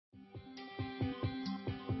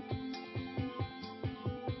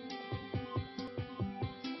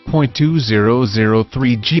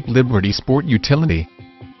2.2003 Jeep Liberty Sport Utility.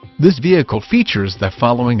 This vehicle features the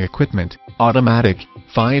following equipment: automatic,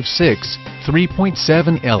 5.6,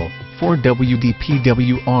 3.7L,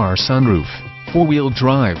 4WD/PWR sunroof, 4-wheel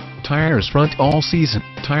drive, tires front all-season,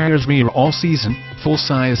 tires rear all-season,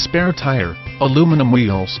 full-size spare tire, aluminum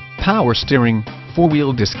wheels, power steering,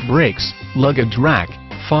 4-wheel disc brakes, luggage rack,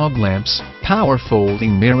 fog lamps, power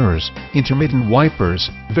folding mirrors, intermittent wipers,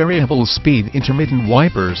 variable speed intermittent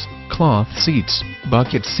wipers, cloth seats,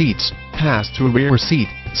 bucket seats, pass-through rear seat,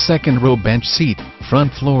 second row bench seat,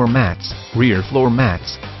 front floor mats, rear floor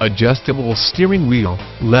mats, adjustable steering wheel,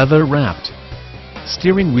 leather wrapped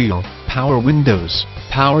steering wheel, power windows,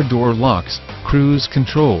 power door locks, cruise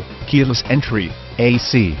control, keyless entry,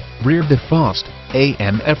 AC, rear defrost,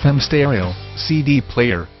 AM/FM stereo, CD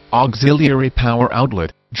player, auxiliary power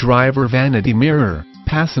outlet, driver vanity mirror,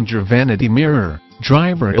 passenger vanity mirror,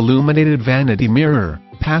 driver illuminated vanity mirror,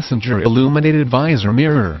 passenger illuminated visor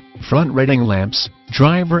mirror, front reading lamps,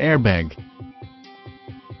 driver airbag,